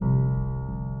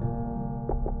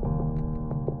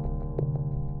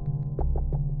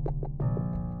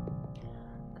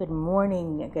good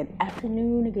morning, good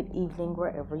afternoon, good evening,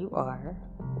 wherever you are.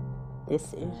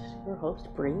 This is your host,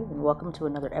 Bree, and welcome to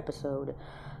another episode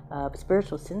of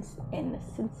Spiritual Sense and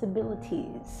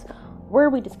Sensibilities, where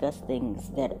we discuss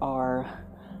things that are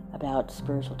about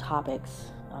spiritual topics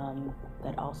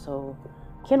that also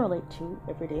can relate to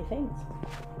everyday things.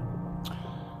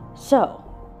 So,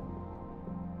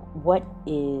 what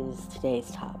is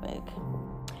today's topic?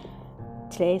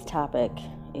 Today's topic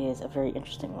is a very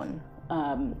interesting one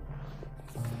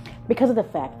because of the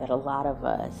fact that a lot of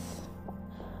us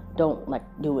don't like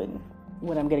doing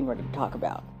what I'm getting ready to talk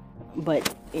about,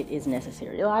 but it is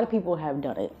necessary. A lot of people have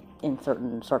done it in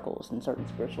certain circles and certain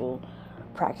spiritual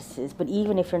practices, but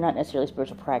even if you're not necessarily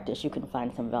spiritual practice, you can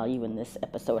find some value in this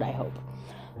episode, I hope.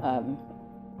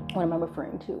 What am I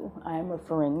referring to? I'm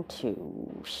referring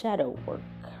to shadow work.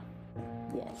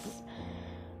 Yes.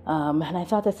 And I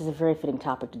thought this is a very fitting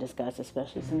topic to discuss,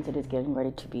 especially since it is getting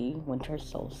ready to be winter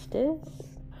solstice,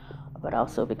 but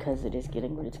also because it is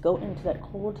getting ready to go into that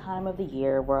cold time of the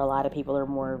year where a lot of people are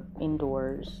more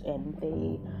indoors and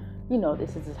they,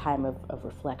 this is a time of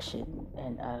reflection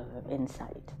and of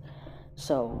insight.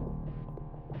 So,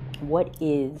 what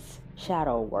is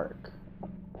shadow work?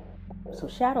 So,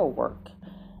 shadow work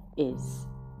is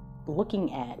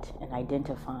looking at and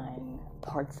identifying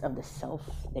parts of the self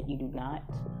that you do not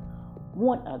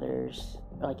want others,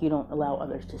 like you don't allow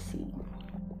others to see,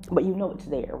 but you know it's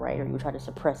there, right? Or you try to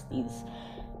suppress these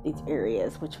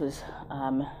areas, which was,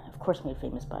 of course, made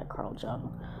famous by Carl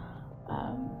Jung.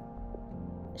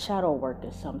 Shadow work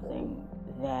is something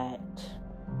that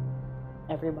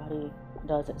everybody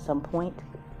does at some point.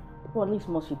 Well, at least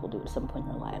most people do at some point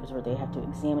in their lives, where they have to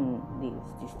examine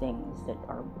these things that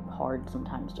are hard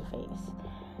sometimes to face,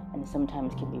 and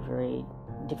sometimes can be very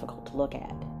difficult to look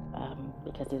at,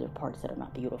 because these are parts that are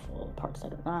not beautiful, parts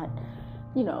that are not,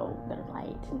 that are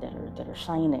light and that are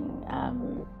shining,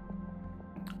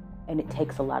 and it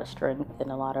takes a lot of strength and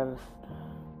a lot of,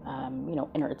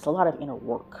 it's a lot of inner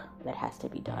work that has to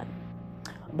be done.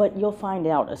 But you'll find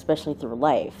out, especially through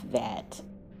life, that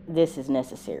this is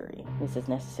necessary. This is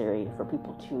necessary for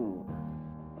people to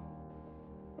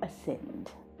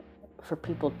ascend, for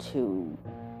people to,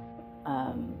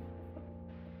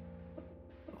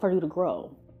 for you to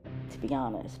grow, to be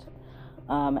honest.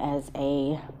 As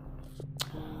a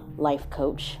life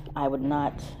coach,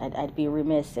 I'd be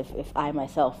remiss if I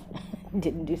myself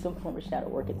didn't do some form of shadow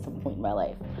work at some point in my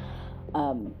life.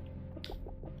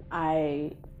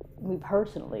 Me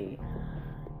personally,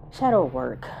 shadow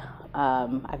work,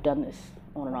 I've done this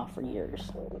on and off for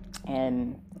years,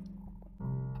 and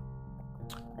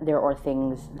there are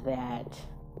things that,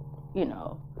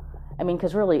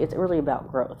 because really, it's really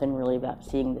about growth and really about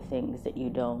seeing the things that you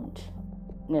don't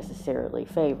necessarily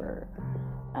favor,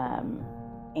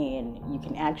 and you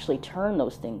can actually turn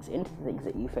those things into the things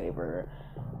that you favor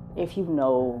if you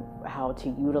know how to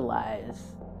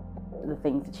utilize the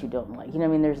things that you don't like.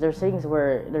 There's things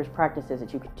where there's practices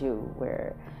that you could do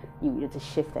where it's a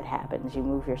shift that happens. You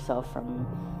move yourself from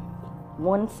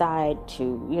one side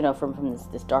to, from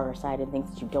this darker side, and things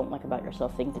that you don't like about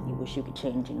yourself, things that you wish you could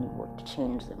change, and you work to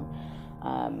change them.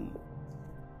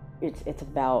 It's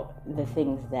about the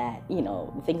things that,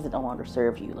 the things that no longer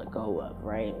serve you, let go of,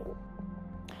 right?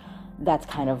 That's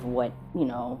kind of what,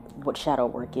 what shadow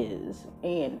work is,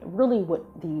 and really what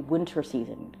the winter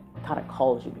season kind of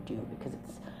calls you to do, because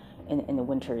it's in the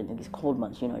winter, in these cold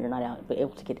months, you're not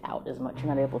able to get out as much. You're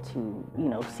not able to,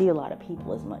 see a lot of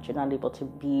people as much. You're not able to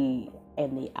be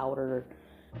in the outer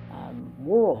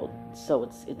world. So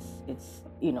it's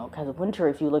because of winter.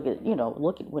 If you look at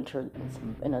winter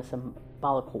in a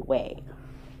symbolical way,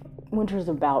 winter is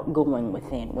about going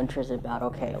within. Winter is about,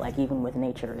 like even with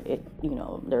nature,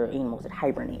 there are animals that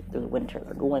hibernate through the winter.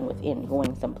 They're going within,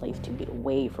 going someplace to get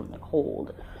away from the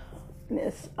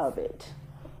coldness of it.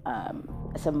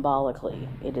 Symbolically,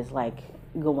 it is like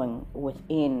going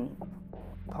within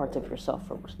parts of yourself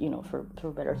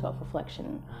for better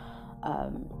self-reflection.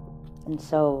 And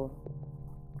so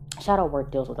shadow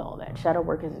work deals with all that. Shadow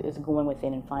work is going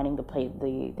within and finding the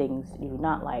things you do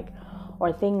not like,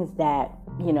 or things that,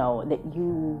 that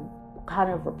you kind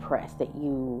of repress, that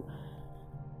you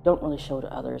don't really show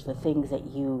to others, the things that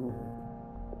you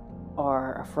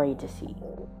are afraid to see,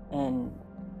 and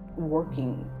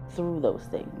working through those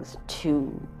things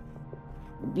to,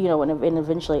 and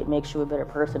eventually it makes you a better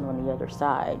person on the other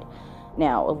side.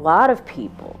 Now, a lot of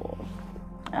people,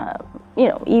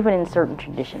 even in certain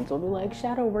traditions, will be like,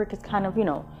 shadow work is kind of,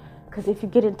 because if you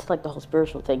get into like the whole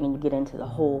spiritual thing and you get into the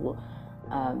whole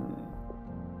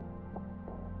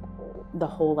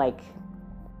like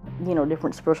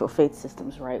different spiritual faith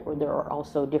systems, right, where there are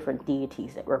also different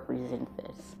deities that represent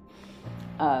this.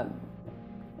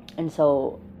 And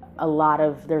so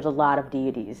there's a lot of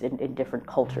deities in different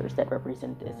cultures that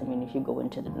represent this. I mean, if you go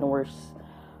into the Norse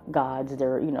gods,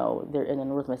 they're in the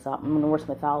Norse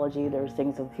mythology, there's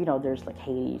things of, there's like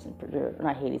Hades, and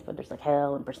not Hades, but there's like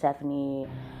Hell and Persephone.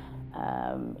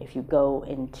 If you go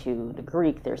into the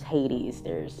Greek, there's Hades,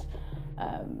 there's,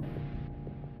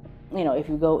 if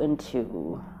you go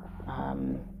into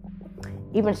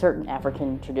even certain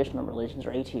African traditional religions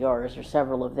or ATRs, there's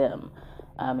several of them.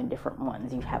 In different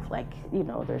ones, you have like,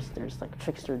 there's like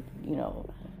trickster,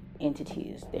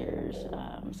 entities. There's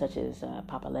such as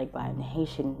Papa Legba in the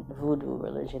Haitian voodoo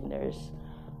religion. There's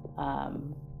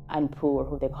Anpu, or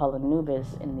who they call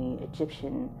Anubis in the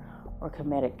Egyptian or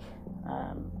Kemetic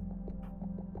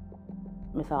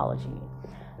mythology.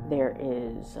 There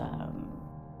is,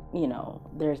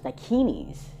 there's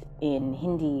Dakinis in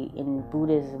Hindi, in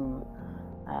Buddhism,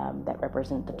 that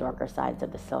represent the darker sides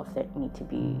of the self that need to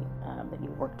be, that you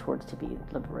work towards to be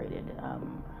liberated.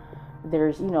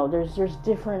 There's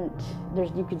different,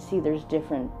 you can see there's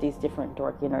these different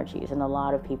dark energies, and a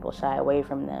lot of people shy away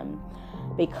from them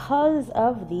because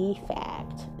of the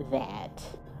fact that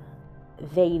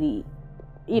they,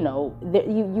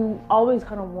 you always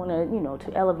kind of want to,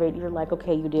 to elevate. You're like,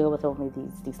 okay, you deal with only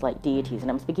these like deities,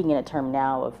 and I'm speaking in a term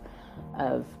now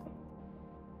of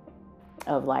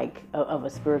a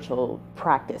spiritual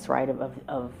practice, right,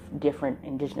 of different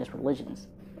indigenous religions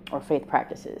or faith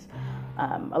practices.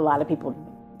 A lot of people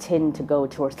tend to go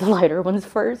towards the lighter ones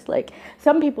first. Like,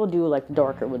 some people do like the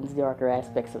darker ones, the darker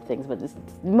aspects of things, but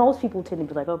most people tend to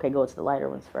be like, okay, go to the lighter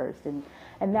ones first, and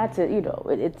that's it.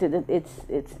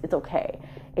 It's okay.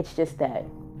 It's just that,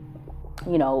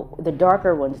 the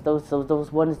darker ones,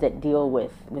 those ones that deal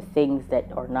with things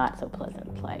that are not so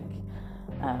pleasant, like,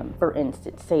 for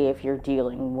instance, say if you're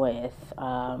dealing with,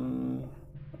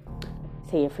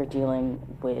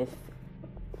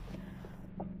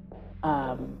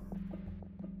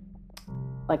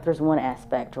 like, there's one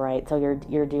aspect, right? So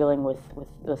you're dealing with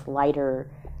lighter,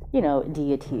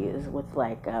 deities, with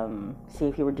like, say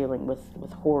if you were dealing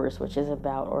with Horus, which is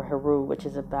about, or Heru, which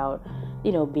is about,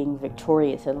 being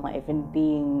victorious in life and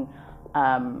being,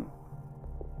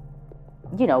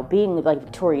 being like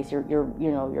victorious.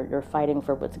 You're fighting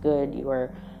for what's good. You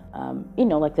are,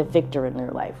 like the victor in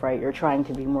your life, right? You're trying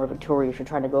to be more victorious. You're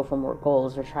trying to go for more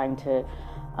goals. You're trying to,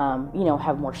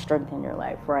 have more strength in your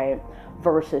life, right?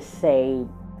 Versus, say,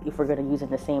 if we're going to use in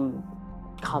the same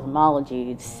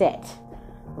cosmology, Set,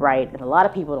 right? And a lot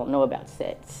of people don't know about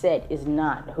Set. Set is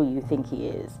not who you think he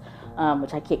is,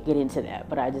 which I can't get into that,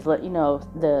 but I just let you know,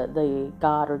 the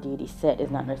god or deity Set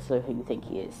is not necessarily who you think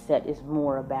he is. Set is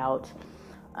more about,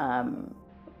 a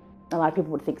lot of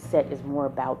people would think Set is more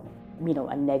about,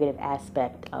 a negative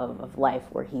aspect of life,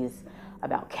 where he's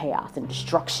about chaos and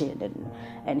destruction,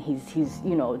 and he's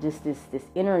just this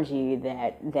energy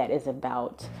that is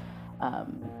about,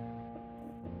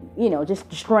 just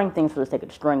destroying things for the sake of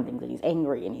destroying things. And he's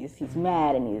angry, and he's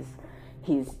mad, and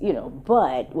he's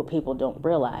but what people don't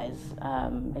realize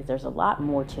is there's a lot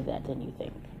more to that than you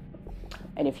think.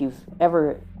 And if you've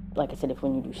ever, like I said,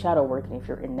 when you do shadow work, and if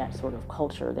you're in that sort of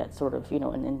culture, that sort of,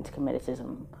 and into Kemetic,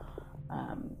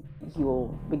 you'll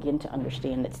begin to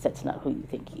understand that Set's not who you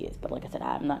think he is. But like I said,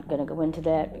 I'm not going to go into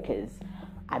that because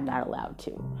I'm not allowed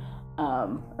to.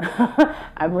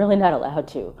 I'm really not allowed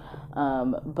to.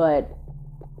 But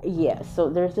yeah, so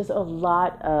there's just a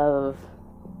lot of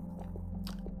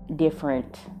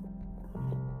different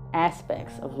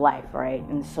aspects of life, right?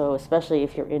 And so especially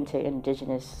if you're into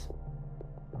indigenous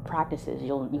practices,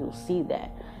 you'll see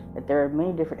that there are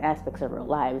many different aspects of our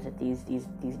lives that these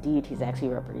deities actually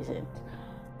represent.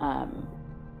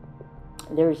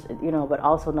 There's, but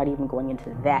also not even going into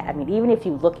that. I mean, even if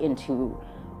you look into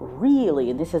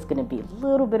really, and this is going to be a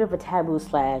little bit of a taboo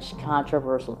 /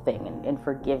 controversial thing, and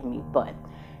forgive me, but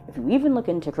if you even look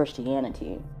into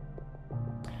Christianity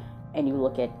and you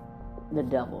look at the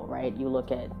devil, right? You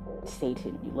look at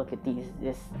Satan. You look at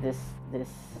this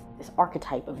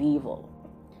archetype of evil.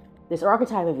 This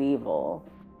archetype of evil,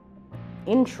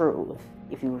 in truth,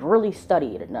 if you really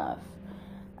study it enough,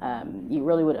 you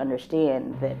really would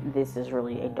understand that this is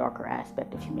really a darker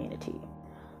aspect of humanity,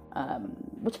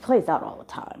 which plays out all the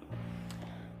time.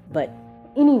 But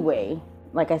anyway,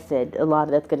 like I said, a lot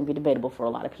of that's going to be debatable for a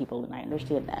lot of people, and I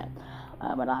understand that.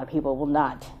 A lot of people will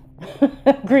not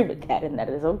agree with that, and that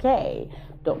is okay.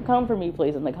 Don't come for me,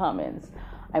 please, in the comments.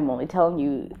 I'm only telling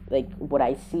you, like, what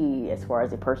I see as far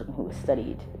as a person who has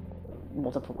studied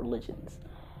multiple religions,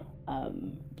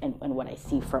 and what I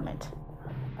see from it.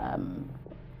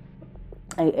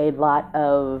 a lot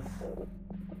of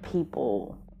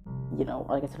people,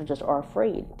 like I said, just are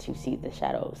afraid to see the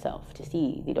shadow self, to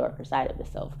see the darker side of the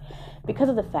self, because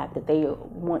of the fact that they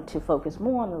want to focus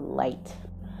more on the light.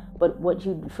 But what a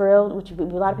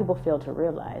lot of people fail to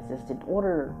realize is that in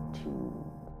order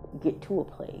to get to a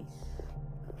place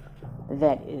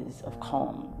that is of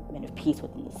calm and of peace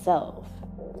within the self,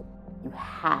 you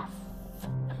have,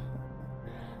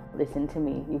 listen to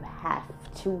me, you have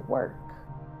to work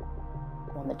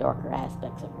on the darker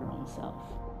aspects of your own self.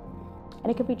 And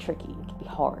it could be tricky, it could be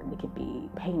hard, it could be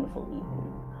painful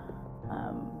even.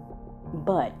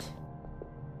 But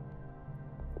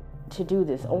to do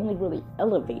this only really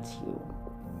elevates you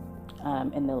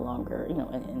in the longer, in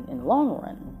the long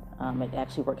run. It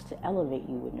actually works to elevate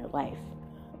you in your life.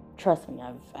 Trust me,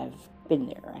 I've been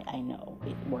there. I know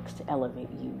it works to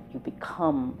elevate you. You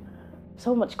become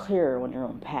so much clearer on your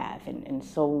own path, and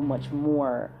so much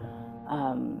more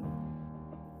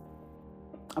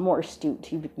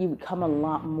astute. You become a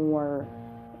lot more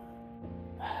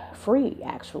free.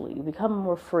 Actually, you become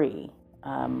more free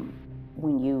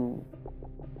when you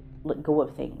let go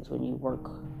of things, when you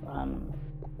work, and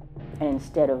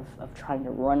instead of trying to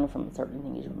run from certain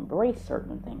things, you embrace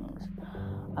certain things.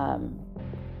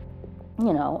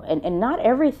 And not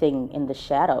everything in the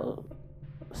shadow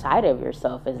side of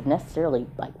yourself is necessarily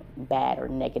like bad or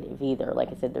negative either. Like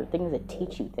I said, there are things that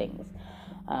teach you things.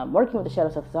 Working with the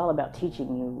shadow self is all about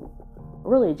teaching you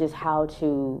really just how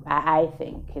to, I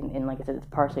think, and like I said, it's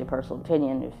partially a personal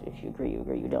opinion. If you agree, you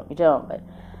agree. You don't. But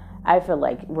I feel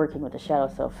like working with the shadow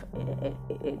self,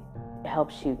 it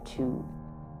helps you to,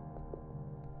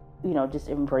 just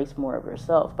embrace more of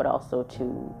yourself, but also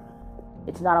to,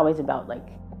 it's not always about like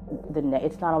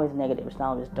it's not always negative. It's not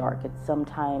always dark. It's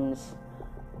sometimes,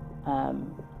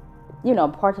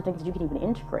 parts of things that you can even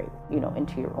integrate,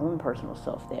 into your own personal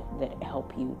self that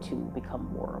help you to become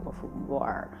more of who you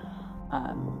are,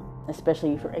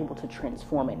 especially if you're able to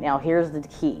transform it. Now, here's the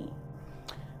key.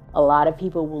 A lot of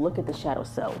people will look at the shadow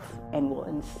self and will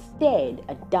instead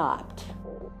adopt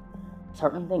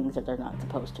certain things that they're not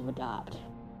supposed to adopt.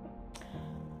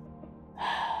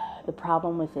 The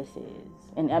problem with this is,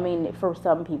 and I mean, for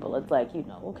some people, it's like,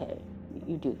 okay,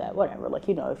 you do that, whatever. Like,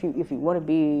 if you want to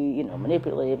be,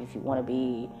 manipulative, if you want to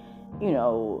be,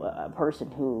 a person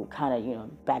who kind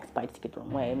of, backbites to get their own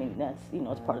way. I mean, that's,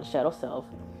 it's part of the shadow self.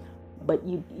 But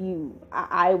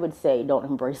I would say don't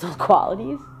embrace those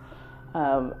qualities.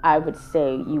 I would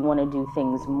say you want to do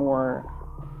things more,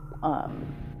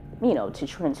 to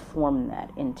transform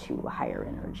that into a higher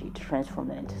energy, to transform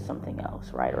that into something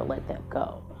else, right? Or let that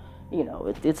go.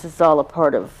 This is all a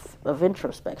part of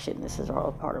introspection. This is all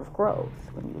a part of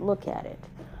growth when you look at it.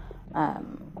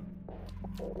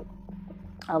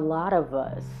 A lot of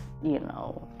us,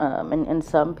 and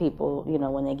some people,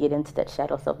 when they get into that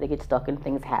shadow self, they get stuck and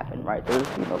things happen, right? There's,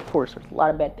 of course, there's a lot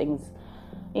of bad things.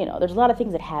 There's a lot of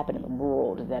things that happen in the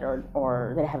world that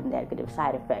are that have negative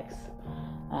side effects.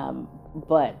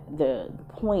 But the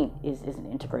point is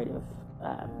an integrative,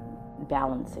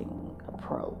 balancing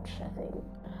approach, I think.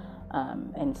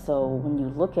 And so when you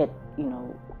look at,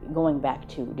 going back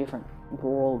to different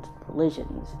world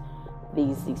religions,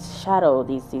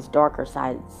 these darker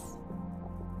sides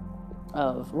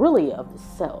of the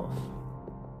self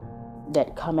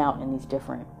that come out in these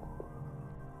different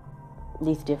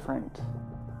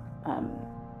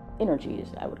energies,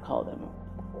 I would call them,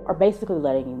 are basically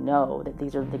letting you know that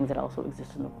these are things that also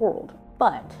exist in the world.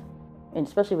 But, and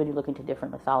especially when you look into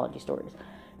different mythology stories,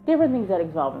 different things that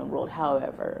evolve in the world,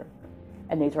 however,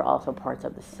 and these are also parts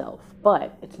of the self,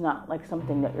 but it's not like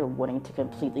something that you're wanting to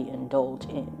completely indulge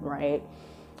in, right?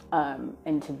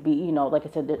 And to be, like I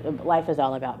said, life is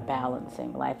all about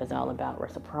balancing. Life is all about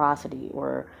reciprocity,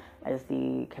 or as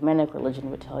the Kemetic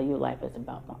religion would tell you, life is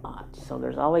about ma'at. So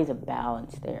there's always a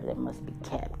balance there that must be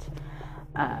kept.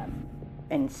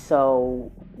 And so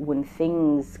when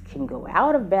things can go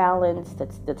out of balance,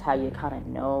 that's how you kind of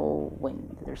know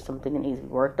when there's something that needs to be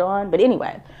worked on. But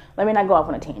anyway, let me not go off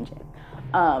on a tangent.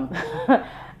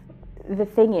 The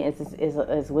thing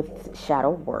is with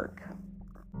shadow work,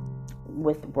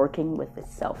 with working with the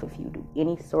self, if you do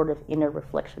any sort of inner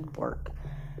reflection work,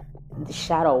 the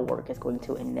shadow work is going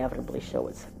to inevitably show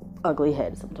its ugly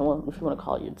head. Sometimes, if you want to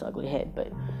call it its ugly head, but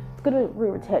it's going to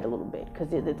rear its head a little bit,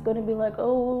 because it's going to be like,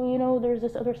 oh, there's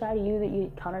this other side of you that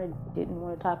you kind of didn't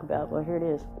want to talk about. Well, here it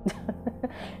is.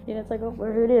 It's like, oh,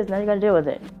 well, here it is. Now you got to deal with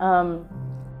it. And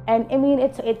I mean,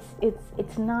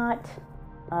 it's not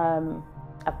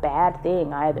a bad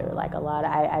thing either. Like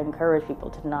I encourage people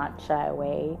to not shy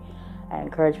away. I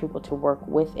encourage people to work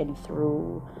with and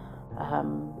through,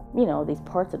 these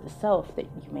parts of the self that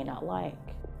you may not like.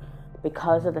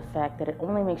 because of the fact that it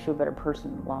only makes you a better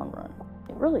person in the long run.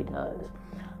 It really does.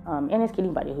 And ask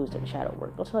anybody who's done shadow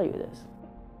work, they'll tell you this.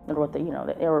 Or what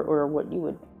or what you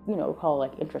would, call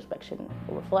like introspection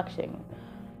or reflection.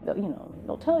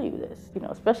 They'll tell you this,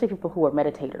 especially people who are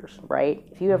meditators, right?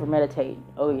 If you ever meditate,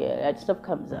 oh yeah, that stuff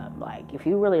comes up. Like if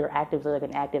you really are actively like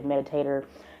an active meditator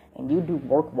and you do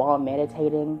work while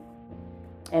meditating,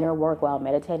 inner work while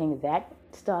meditating, that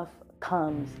stuff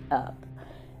comes up.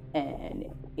 And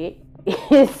it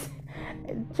is,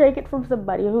 take it from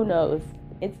somebody who knows,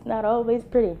 it's not always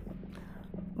pretty,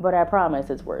 but I promise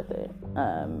it's worth it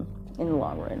in the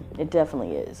long run. It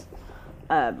definitely is.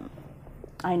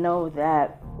 I know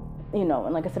that,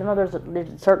 and like I said, I know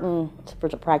there's certain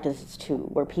spiritual practices too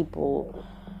where people,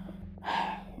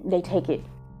 they take it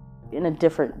in a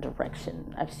different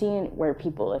direction. I've seen where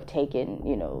people have taken,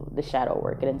 the shadow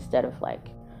work, and instead of like,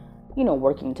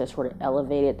 working to sort of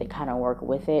elevate it, they kind of work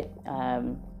with it,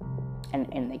 and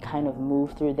they kind of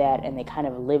move through that, and they kind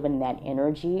of live in that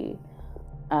energy,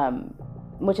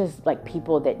 which is like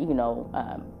people that,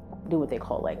 do what they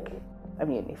call like,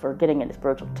 if we're getting into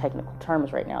spiritual technical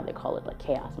terms right now, they call it like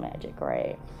chaos magic,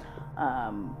 right?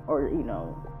 Or,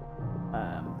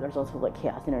 there's also like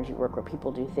chaos energy work where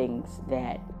people do things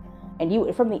that, and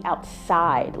you, from the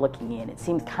outside looking in, it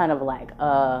seems kind of like,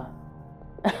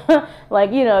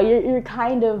 like, you're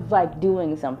kind of like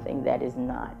doing something that is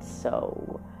not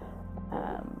so,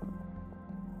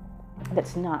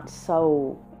 that's not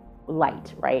so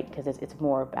light, right? Because it's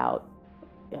more about,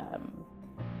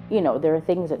 there are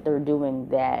things that they're doing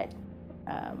that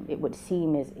it would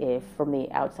seem as if, from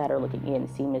the outsider looking in,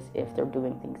 seem as if they're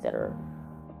doing things that are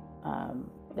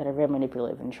very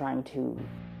manipulative and trying to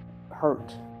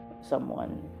hurt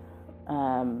someone,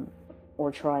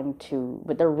 or trying to,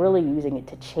 but they're really using it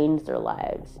to change their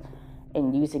lives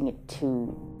and using it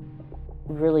to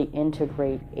really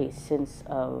integrate a sense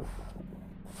of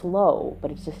flow, but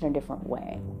it's just in a different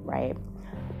way, right?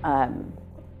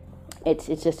 It's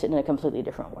just in a completely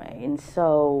different way. And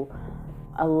so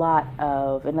a lot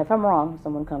of, and if I'm wrong,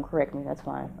 someone come correct me, that's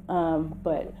fine.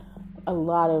 But a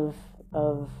lot of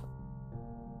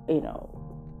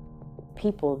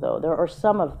people, though, there are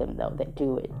some of them though that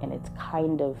do it, and it's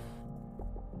kind of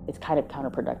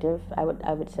counterproductive,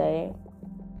 I would say.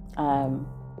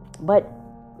 But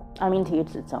to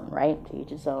each its own, right? To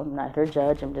each its own. I'm not here to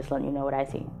judge. I'm just letting you know what I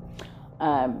see.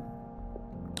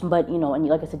 But, and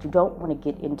like I said, you don't want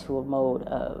to get into a mode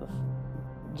of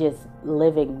just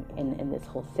living in this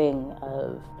whole thing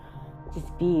of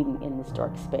just being in this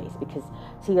dark space. Because,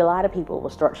 see, a lot of people will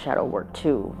start shadow work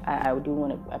too. I do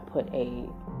want to put a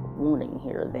warning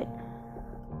here that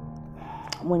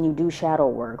when you do shadow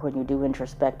work, when you do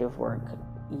introspective work,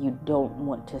 you don't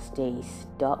want to stay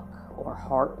stuck or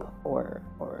harp or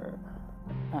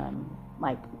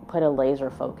like put a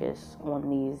laser focus on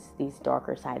these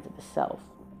darker sides of the self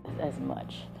as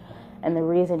much. And the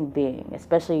reason being,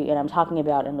 especially, and I'm talking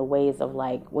about in the ways of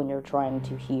like when you're trying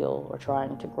to heal or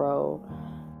trying to grow,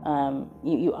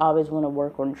 you always want to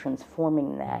work on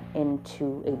transforming that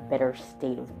into a better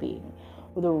state of being.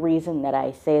 Well, the reason that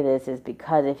I say this is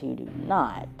because if you do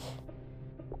not,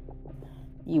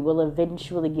 you will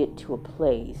eventually get to a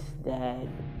place that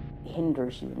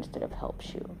hinders you instead of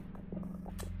helps you.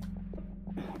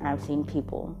 I've seen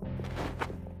people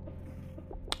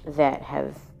that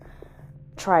have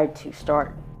tried to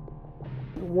start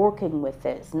working with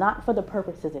this, not for the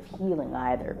purposes of healing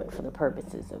either, but for the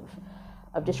purposes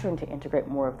of just trying to integrate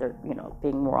more of their,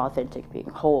 being more authentic, being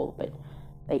whole, but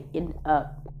they end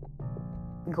up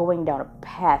going down a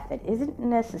path that isn't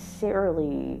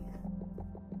necessarily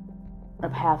a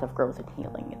path of growth and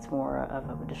healing. It's more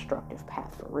of a destructive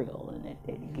path for real, and it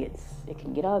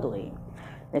can get ugly.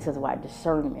 This is why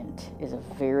discernment is a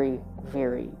very,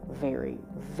 very, very,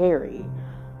 very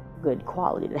good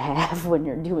quality to have when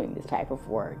you're doing this type of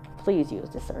work. Please use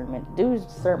discernment. Do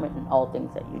discernment in all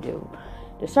things that you do.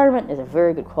 Discernment is a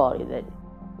very good quality that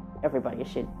everybody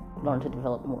should learn to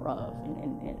develop more of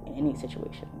in any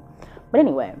situation. But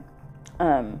anyway,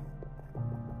 so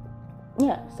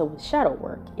with shadow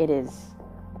work, it is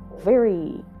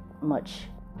very much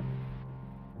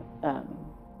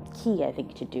key, I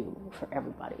think, to do for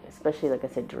everybody, especially, like I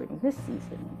said, during this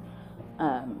season,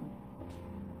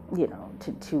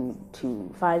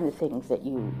 to find the things that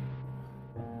you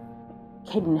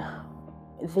can,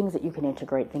 things that you can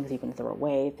integrate, things you can throw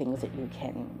away, things that you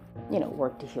can,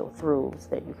 work to heal through so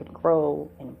that you can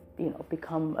grow and,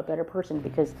 become a better person.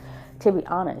 Because to be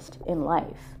honest, in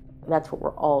life, that's what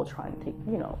we're all trying to,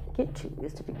 get to,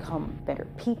 is to become better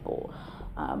people,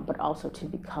 but also to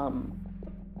become,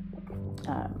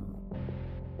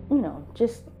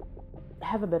 just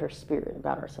have a better spirit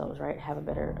about ourselves, right? Have a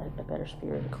better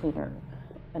spirit, a cleaner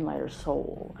and lighter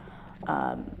soul.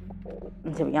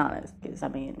 To be honest, because I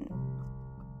mean,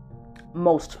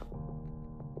 most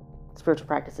spiritual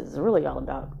practices is really all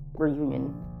about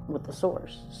reunion with the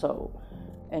source. So,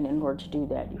 and in order to do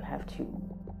that, you have to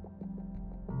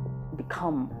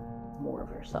become more of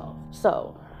yourself.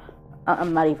 So,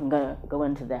 I'm not even gonna go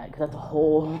into that because that's a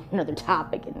whole another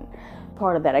topic, and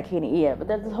part of that I can't. Yeah, but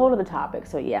that's a whole other topic.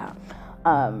 So yeah,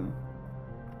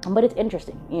 but it's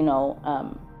interesting, you know.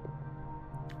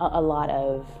 A lot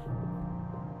of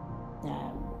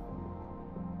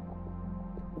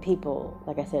people,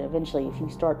 like I said, eventually, if you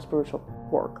start spiritual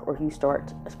work or if you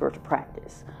start a spiritual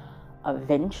practice,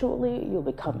 eventually you'll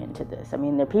become into this. I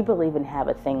mean, there people even have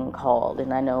a thing called,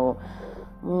 and I know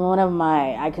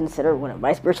I consider one of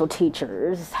my spiritual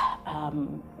teachers,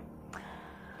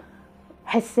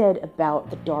 has said about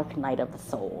the dark night of the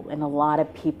soul, and a lot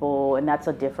of people, and that's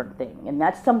a different thing, and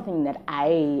that's something that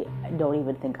I don't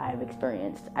even think I've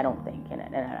experienced. I don't think, and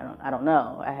I don't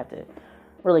know. I have to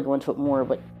really go into it more.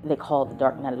 But they call it the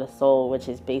dark night of the soul, which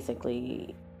is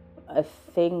basically a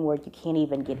thing where you can't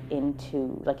even get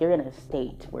into, like, you're in a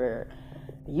state where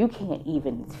you can't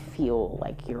even feel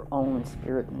like your own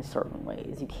spirit in certain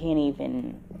ways. You can't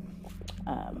even,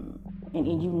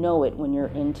 and you know it when you're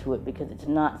into it, because it's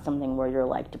not something where you're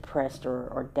like depressed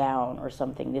or down or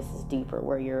something. This is deeper,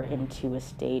 where you're into a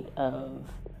state of,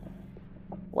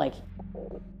 like,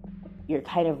 you're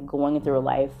kind of going through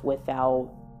life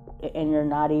without, and you're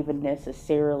not even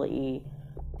necessarily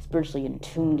spiritually in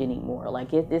tuned anymore.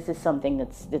 Like, this is something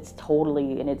that's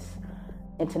totally, and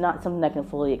it's not something I can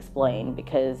fully explain,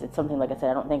 because it's something, like I said,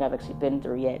 I don't think I've actually been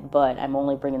through yet, but I'm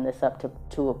only bringing this up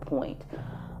to a point,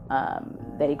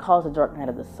 that he calls the dark night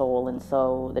of the soul. And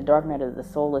so the dark night of the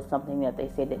soul is something that they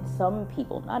say that some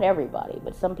people, not everybody,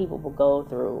 but some people will go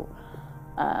through,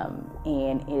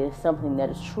 and it is something that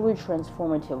is truly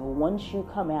transformative once you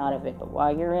come out of it. But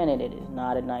while you're in it, it is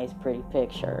not a nice, pretty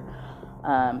picture,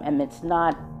 and it's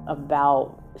not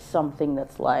about something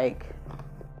that's like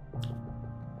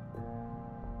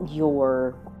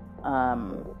your,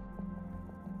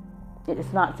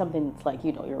 it's not something that's like,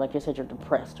 you know, you're, like you said, you're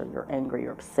depressed or you're angry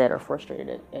or upset or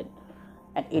frustrated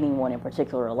at anyone in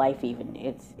particular, or life even.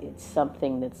 It's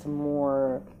something that's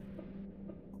more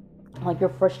like you're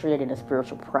frustrated in a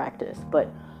spiritual practice. But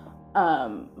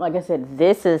like I said,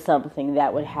 this is something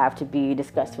that would have to be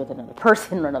discussed with another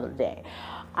person or another day.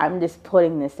 I'm just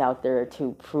putting this out there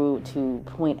to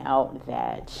point out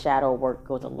that shadow work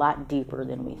goes a lot deeper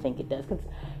than we think it does.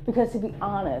 Because to be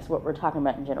honest, what we're talking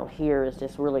about in general here is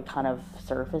just really kind of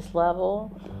surface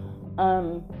level.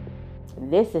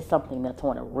 This is something that's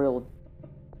on a real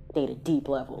data deep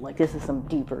level. Like, this is some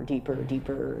deeper,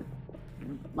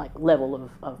 like,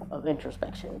 level of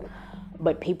introspection.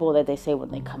 But people that they say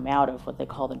when they come out of what they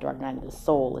call the dark night of the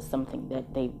soul is something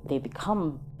that they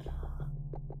become,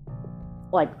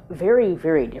 like, very,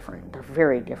 very different. They're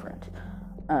very different.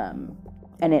 And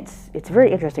it's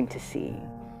very interesting to see.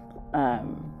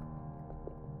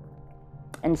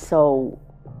 And so,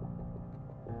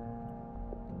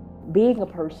 being a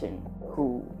person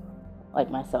who,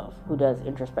 like myself, who does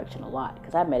introspection a lot,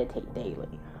 because I meditate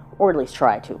daily, or at least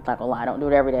try to. Not gonna lie, I don't do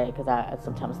it every day, because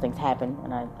sometimes things happen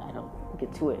and I don't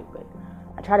get to it. But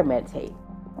I try to meditate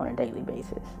on a daily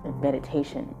basis, and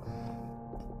meditation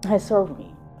has served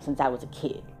me since I was a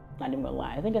kid. Not even gonna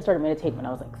lie, I think I started meditating when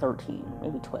I was like 13,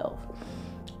 maybe 12.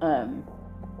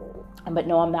 But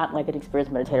no, I'm not like an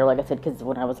experienced meditator, like I said, because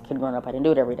when I was a kid growing up, I didn't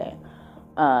do it every day.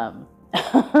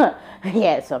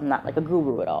 Yeah, so I'm not like a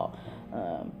guru at all.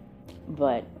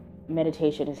 But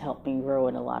meditation has helped me grow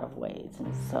in a lot of ways.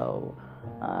 And so,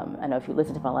 I know if you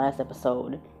listen to my last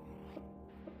episode,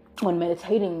 when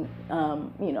meditating,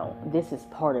 you know, this is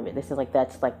part of it. This is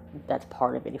that's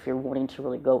part of it. If you're wanting to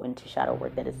really go into shadow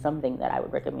work, that is something that I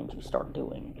would recommend you start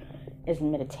doing, is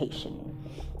meditation.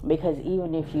 Because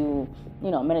even if you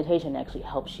know, meditation actually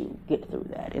helps you get through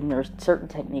that. And there's certain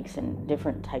techniques and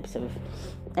different types of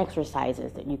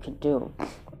exercises that you can do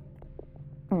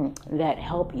that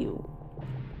help you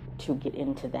to get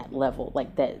into that level,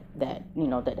 like that you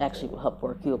know, that actually will help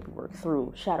you work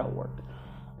through shadow work,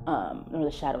 or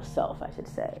the shadow self, I should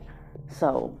say.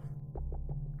 So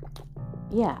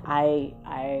yeah, I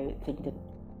think that,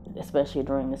 especially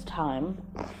during this time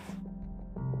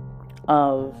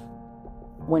of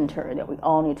winter, that we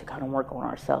all need to kind of work on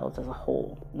ourselves as a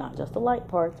whole, not just the light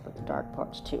parts, but the dark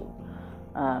parts too.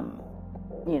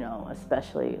 You know,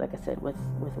 especially, like I said, with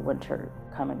winter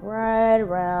coming right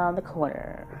around the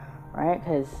corner, right?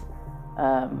 Because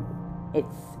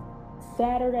it's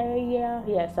Saturday,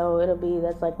 yeah. So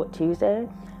that's like, what, Tuesday?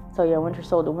 So yeah,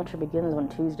 the winter begins on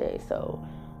Tuesday. So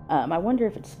I wonder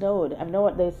if it snowed. I know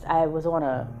what this. I was on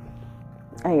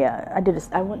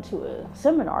I went to a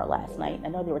seminar last night. I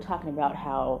know they were talking about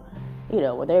how,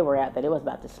 where they were at, that it was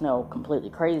about to snow completely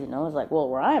crazy. And I was like, well,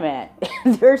 where I'm at,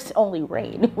 there's only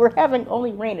rain. We're having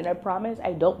only rain. And I promise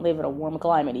I don't live in a warm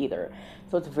climate either.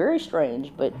 So it's very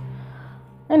strange. But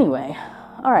anyway,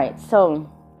 all right.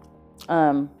 So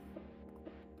I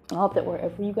hope that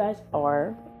wherever you guys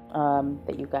are,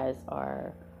 that you guys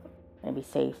are going to be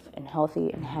safe and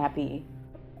healthy and happy.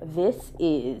 This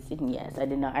is, and yes,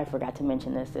 I forgot to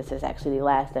mention this. This is actually the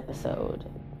last episode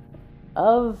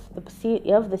of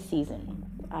the season.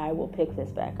 I will pick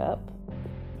this back up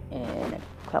in a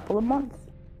couple of months.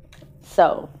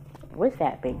 So, with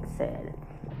that being said,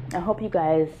 I hope you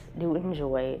guys do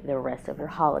enjoy the rest of your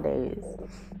holidays.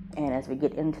 And as we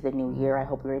get into the new year, I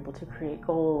hope you're able to create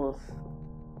goals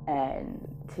and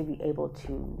to be able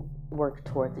to work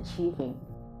towards achieving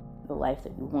the life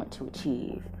that you want to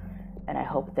achieve. And I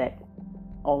hope that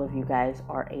all of you guys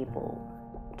are able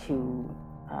to,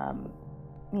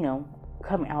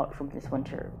 come out from this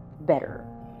winter better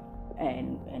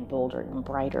and bolder and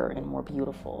brighter and more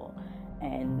beautiful.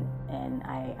 And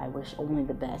I wish only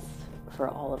the best for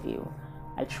all of you.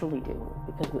 I truly do,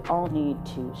 because we all need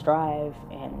to strive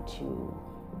and to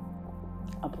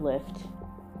uplift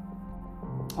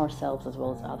ourselves as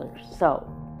well as others. So,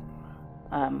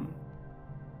 I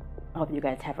hope you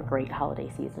guys have a great holiday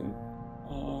season,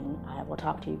 and I will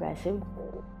talk to you guys soon.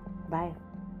 Bye.